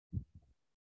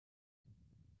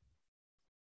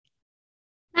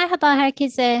Merhaba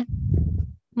herkese.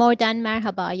 Modern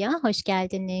Merhaba'ya hoş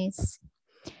geldiniz.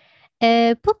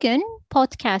 Bugün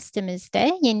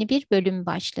podcast'imizde yeni bir bölüm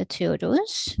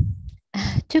başlatıyoruz.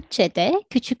 Türkçe'de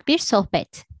küçük bir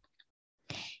sohbet.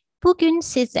 Bugün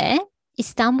size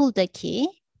İstanbul'daki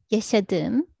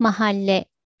yaşadığım mahalle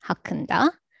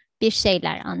hakkında bir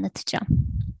şeyler anlatacağım.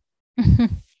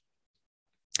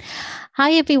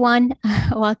 Hi everyone,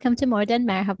 welcome to Modern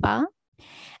Merhaba.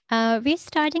 We're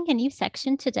starting a new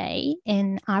section today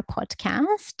in our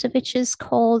podcast, which is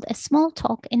called A Small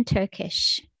Talk in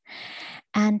Turkish.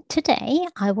 And today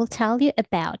I will tell you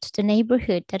about the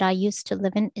neighborhood that I used to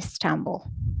live in, Istanbul.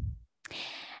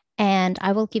 And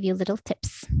I will give you little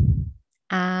tips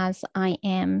as I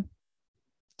am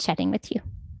chatting with you.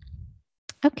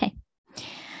 Okay.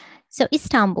 So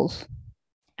Istanbul.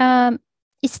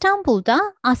 İstanbul'da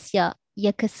Asya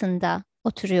yakasında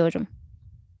oturuyorum.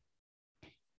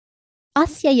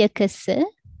 Asya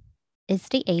yakası is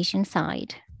the Asian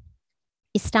side.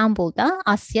 İstanbul'da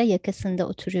Asya yakasında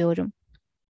oturuyorum.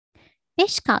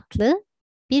 5 katlı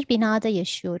bir binada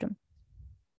yaşıyorum.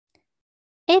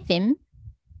 Evim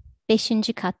 5.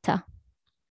 katta.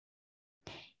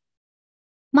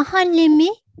 Mahallemi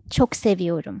çok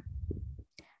seviyorum.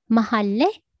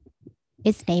 Mahalle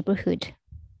is neighborhood.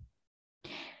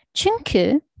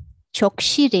 Çünkü çok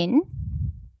şirin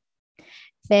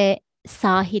ve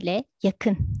sahile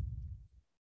yakın.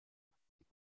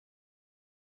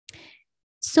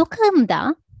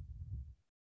 Sokağımda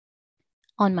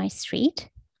on my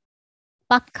street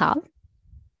bakkal,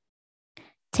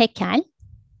 tekel,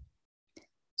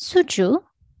 sucu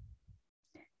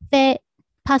ve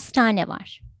pastane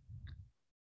var.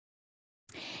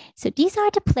 So these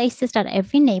are the places that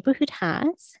every neighborhood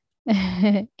has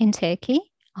in Turkey,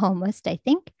 almost, I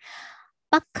think.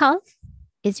 Bakkal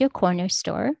is your corner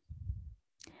store.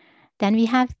 Then we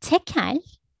have tekel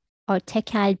or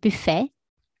tekel büfe.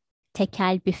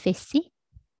 Tekel büfesi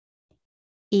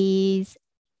is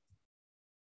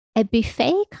a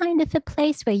buffet kind of a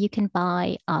place where you can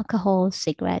buy alcohol,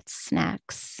 cigarettes,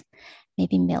 snacks,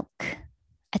 maybe milk,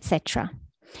 etc.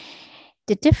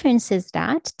 The difference is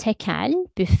that tekel,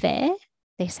 buffet,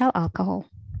 they sell alcohol.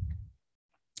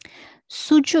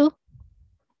 Sucu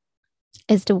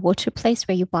is the water place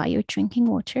where you buy your drinking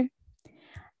water.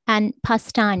 And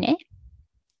pastane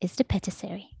is the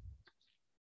patisserie.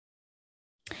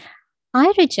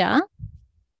 Ayrıca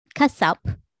kasap,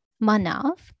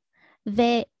 manav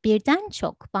ve birden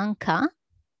çok banka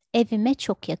evime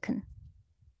çok yakın.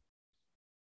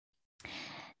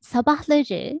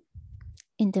 Sabahları,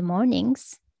 in the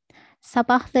mornings,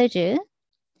 sabahları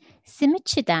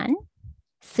simitçiden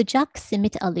sıcak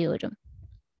simit alıyorum.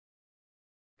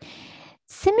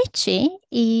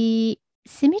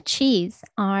 Simitçis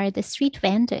are the street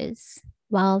vendors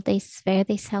where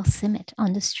they sell simit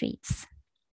on the streets.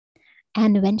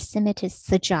 And when simit is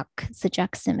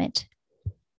sıcak simit,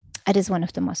 it is one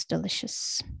of the most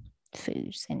delicious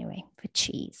foods anyway, with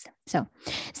cheese. So,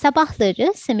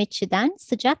 sabahları simitçiden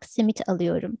sıcak simit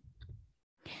alıyorum.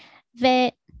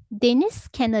 Ve deniz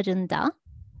kenarı,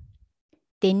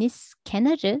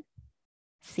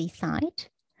 seaside,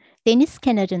 deniz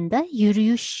kenarında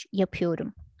yürüyüş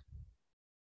yapıyorum.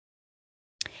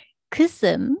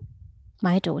 Kızım,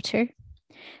 my daughter,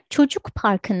 çocuk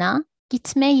parkına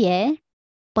gitmeye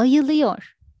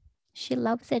bayılıyor. She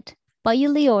loves it.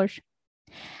 Bayılıyor.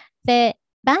 Ve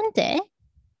ben de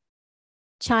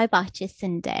çay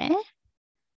bahçesinde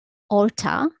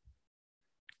orta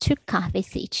Türk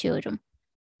kahvesi içiyorum.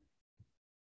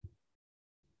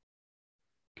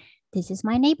 This is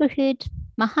my neighborhood,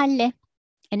 Mahalle,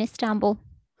 in Istanbul.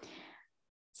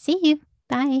 See you.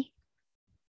 Bye.